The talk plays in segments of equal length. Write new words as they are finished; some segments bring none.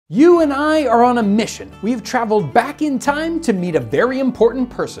You and I are on a mission. We've traveled back in time to meet a very important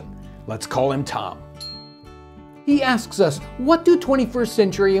person. Let's call him Tom. He asks us, what do 21st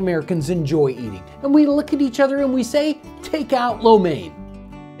century Americans enjoy eating? And we look at each other and we say, takeout lo mein.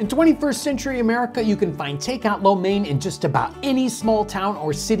 In 21st century America, you can find takeout lo mein in just about any small town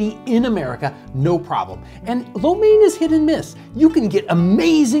or city in America, no problem. And lo mein is hit and miss. You can get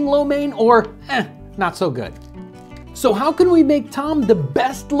amazing lo mein or not so good. So how can we make Tom the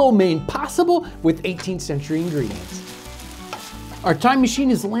best lo mein possible with 18th century ingredients? Our time machine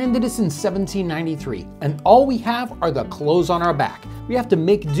has landed us in 1793, and all we have are the clothes on our back. We have to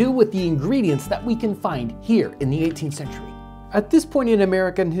make do with the ingredients that we can find here in the 18th century. At this point in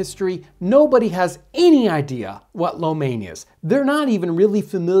American history, nobody has any idea what lo mein is. They're not even really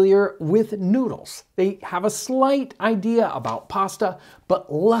familiar with noodles. They have a slight idea about pasta,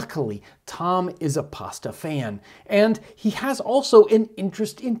 but luckily, Tom is a pasta fan, and he has also an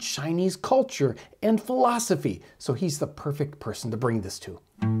interest in Chinese culture and philosophy, so he's the perfect person to bring this to.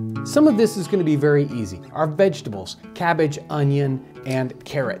 Some of this is going to be very easy. Our vegetables, cabbage, onion, and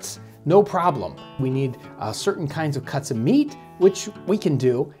carrots. No problem. We need certain kinds of cuts of meat, which we can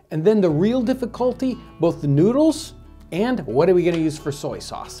do. And then the real difficulty, both the noodles and what are we going to use for soy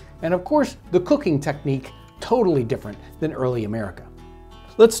sauce? And of course, the cooking technique, totally different than early America.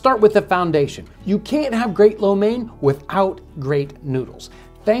 Let's start with the foundation. You can't have great lo mein without great noodles.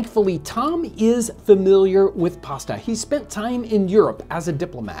 Thankfully, Tom is familiar with pasta. He spent time in Europe as a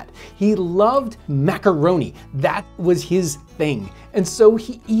diplomat. He loved macaroni. That was his thing. And so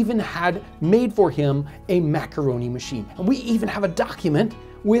he even had made for him a macaroni machine. And we even have a document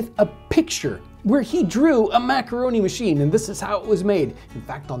with a picture where he drew a macaroni machine, and this is how it was made. In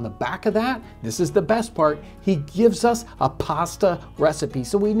fact, on the back of that, this is the best part, he gives us a pasta recipe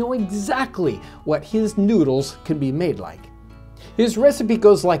so we know exactly what his noodles can be made like. His recipe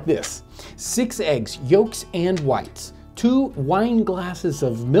goes like this: 6 eggs, yolks and whites, 2 wine glasses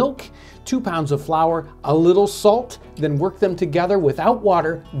of milk, 2 pounds of flour, a little salt, then work them together without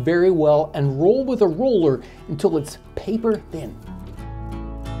water very well and roll with a roller until it's paper thin.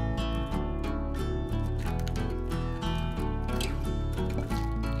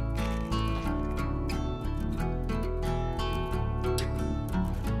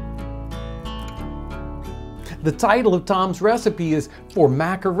 The title of Tom's recipe is For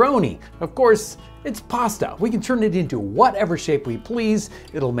Macaroni. Of course, it's pasta. We can turn it into whatever shape we please.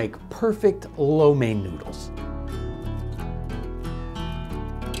 It'll make perfect lo mein noodles.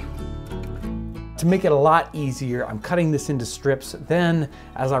 To make it a lot easier, I'm cutting this into strips. Then,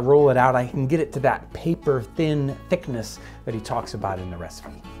 as I roll it out, I can get it to that paper thin thickness that he talks about in the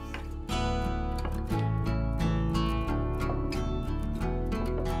recipe.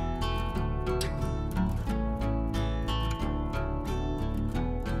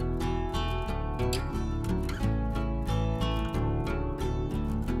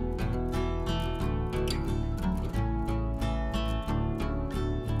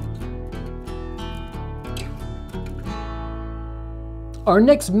 Our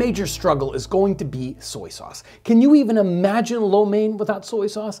next major struggle is going to be soy sauce. Can you even imagine lo mein without soy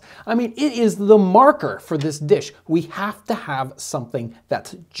sauce? I mean, it is the marker for this dish. We have to have something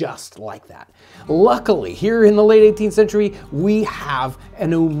that's just like that. Luckily, here in the late 18th century, we have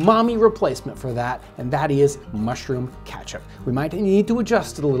an umami replacement for that, and that is mushroom ketchup. We might need to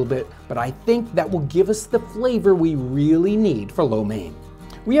adjust it a little bit, but I think that will give us the flavor we really need for lo mein.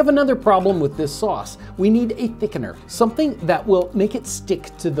 We have another problem with this sauce. We need a thickener, something that will make it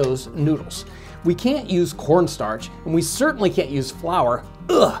stick to those noodles. We can't use cornstarch, and we certainly can't use flour.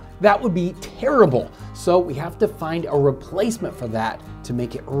 Ugh, that would be terrible. So we have to find a replacement for that to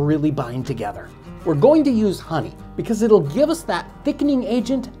make it really bind together. We're going to use honey because it'll give us that thickening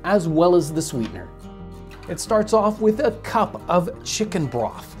agent as well as the sweetener. It starts off with a cup of chicken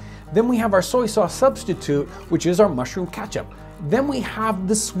broth. Then we have our soy sauce substitute, which is our mushroom ketchup. Then we have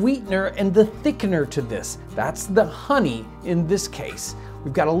the sweetener and the thickener to this. That's the honey in this case.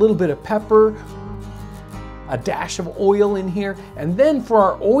 We've got a little bit of pepper, a dash of oil in here, and then for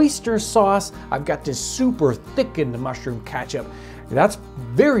our oyster sauce, I've got this super thickened mushroom ketchup. That's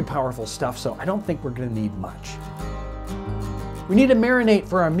very powerful stuff, so I don't think we're gonna need much. We need a marinade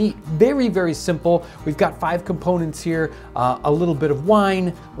for our meat. Very, very simple. We've got 5 components here, a little bit of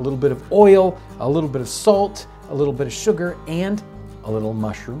wine, a little bit of oil, a little bit of salt, a little bit of sugar, and a little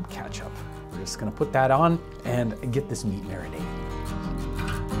mushroom ketchup. We're just gonna put that on and get this meat marinated.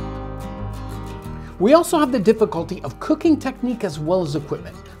 We also have the difficulty of cooking technique as well as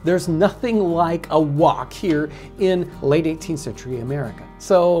equipment. There's nothing like a wok here in late 18th century America.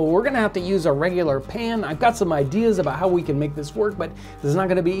 So we're gonna have to use a regular pan. I've got some ideas about how we can make this work, but this is not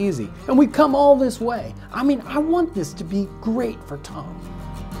gonna be easy. And we've come all this way. I mean, I want this to be great for Tom.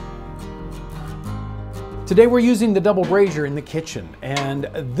 Today we're using the double brazier in the kitchen, and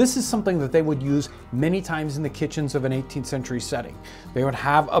this is something that they would use many times in the kitchens of an 18th century setting. They would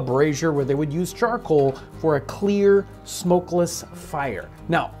have a brazier where they would use charcoal for a clear, smokeless fire.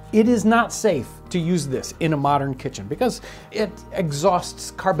 Now, it is not safe to use this in a modern kitchen because it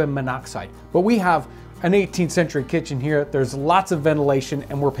exhausts carbon monoxide, but we have an 18th century kitchen here. There's lots of ventilation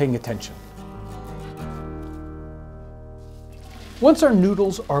and we're paying attention. Once our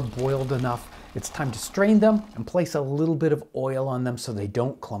noodles are boiled enough, it's time to strain them and place a little bit of oil on them so they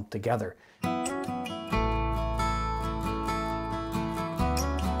don't clump together.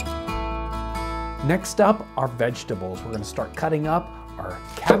 Next up, our vegetables. We're going to start cutting up our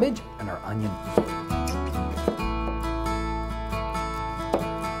cabbage and our onion.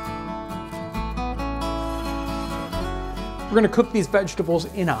 We're going to cook these vegetables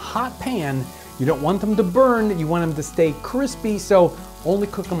in a hot pan. You don't want them to burn, you want them to stay crispy, so only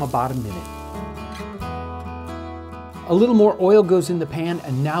cook them about a minute. A little more oil goes in the pan,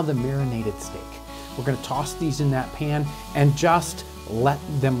 and now the marinated steak. We're going to toss these in that pan and just let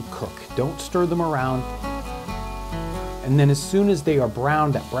them cook. Don't stir them around. And then as soon as they are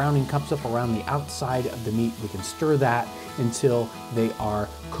browned, that browning comes up around the outside of the meat, we can stir that until they are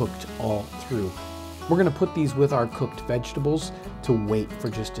cooked all through. We're going to put these with our cooked vegetables to wait for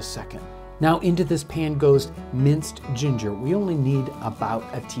just a second. Now into this pan goes minced ginger. We only need about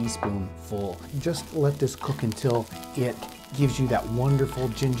a teaspoonful. Just let this cook until it gives you that wonderful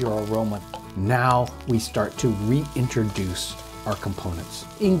ginger aroma. Now we start to reintroduce our components.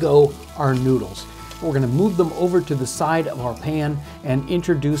 In go our noodles. We're gonna move them over to the side of our pan and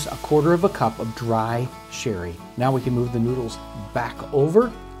introduce a 1/4 cup of dry sherry. Now we can move the noodles back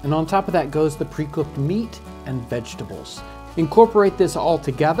over, and on top of that goes the pre-cooked meat and vegetables. Incorporate this all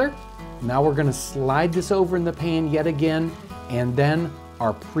together. Now we're gonna slide this over in the pan yet again, and then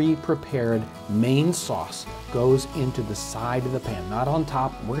our pre-prepared main sauce goes into the side of the pan, not on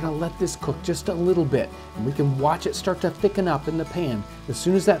top. We're gonna let this cook just a little bit, and we can watch it start to thicken up in the pan. As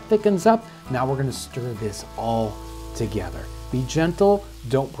soon as that thickens up, now we're gonna stir this all together. Be gentle,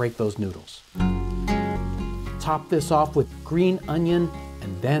 don't break those noodles. Top this off with green onion,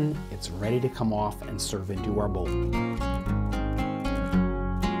 and then it's ready to come off and serve into our bowl.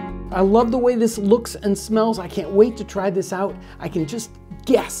 I love the way this looks and smells. I can't wait to try this out. I can just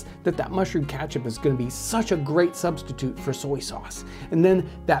guess that that mushroom ketchup is going to be such a great substitute for soy sauce. And then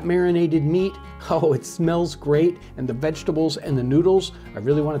that marinated meat, oh, it smells great. And the vegetables and the noodles, I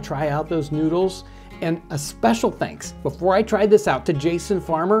really want to try out those noodles. And a special thanks, before I try this out, to Jason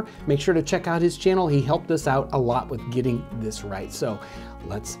Farmer. Make sure to check out his channel. He helped us out a lot with getting this right. So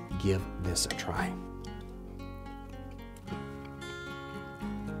let's give this a try.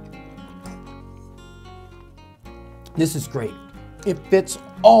 This is great. It fits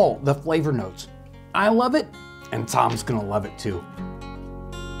all the flavor notes. I love it, and Tom's gonna love it too.